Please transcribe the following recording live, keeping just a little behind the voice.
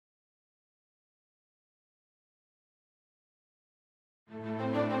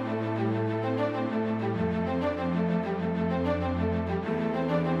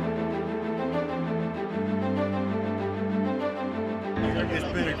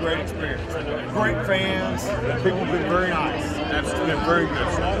great experience. Great fans. People have been very nice. Absolutely. Been very good.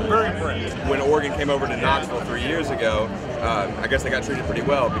 Very impressed. When Oregon came over to Knoxville 3 years ago, I guess they got treated pretty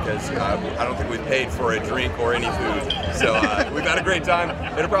well because I don't think we paid for a drink or any food. So we've had a great time.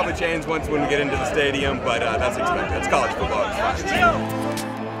 It'll probably change when we get into the stadium, but that's expected. It's college football. It's fine.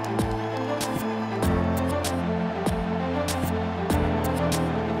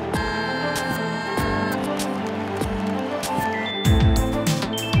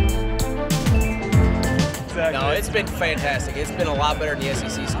 No, it's been fantastic. It's been a lot better than the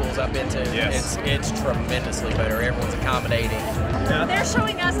SEC schools I've been to. Yes. It's tremendously better. Everyone's accommodating. Yeah. They're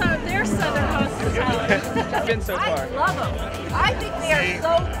showing us how their Southern hospitality. It's been so far. I love them. I think they are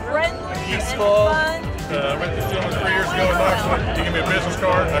so friendly Peaceful. and fun. I met this gentleman 3 years ago in Knoxville. He gave me a business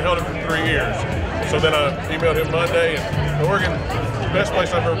card. I held it for 3 years. So then I emailed him Monday, and Oregon, the best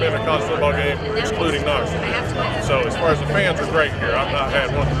place I've ever been at a college football game, excluding Knoxville. So as far as the fans are great here, I've not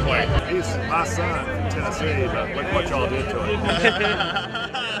had one complaint. He's my son from Tennessee, but look what y'all did to him.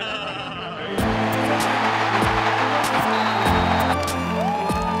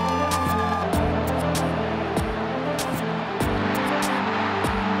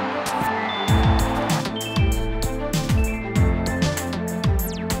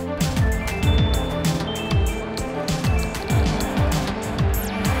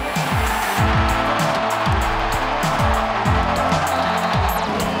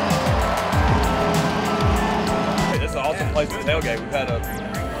 Place to tailgate. We've had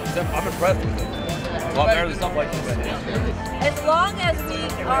I'm impressed with it. A lot better than some places we've been in. As long as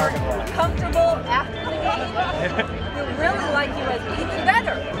we are comfortable after the game, we really like you as even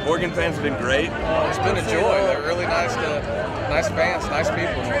better. Oregon fans have been great. It's been a joy. They're really nice fans, nice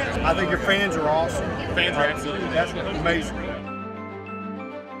people. I think your fans are awesome. Fans are absolutely amazing.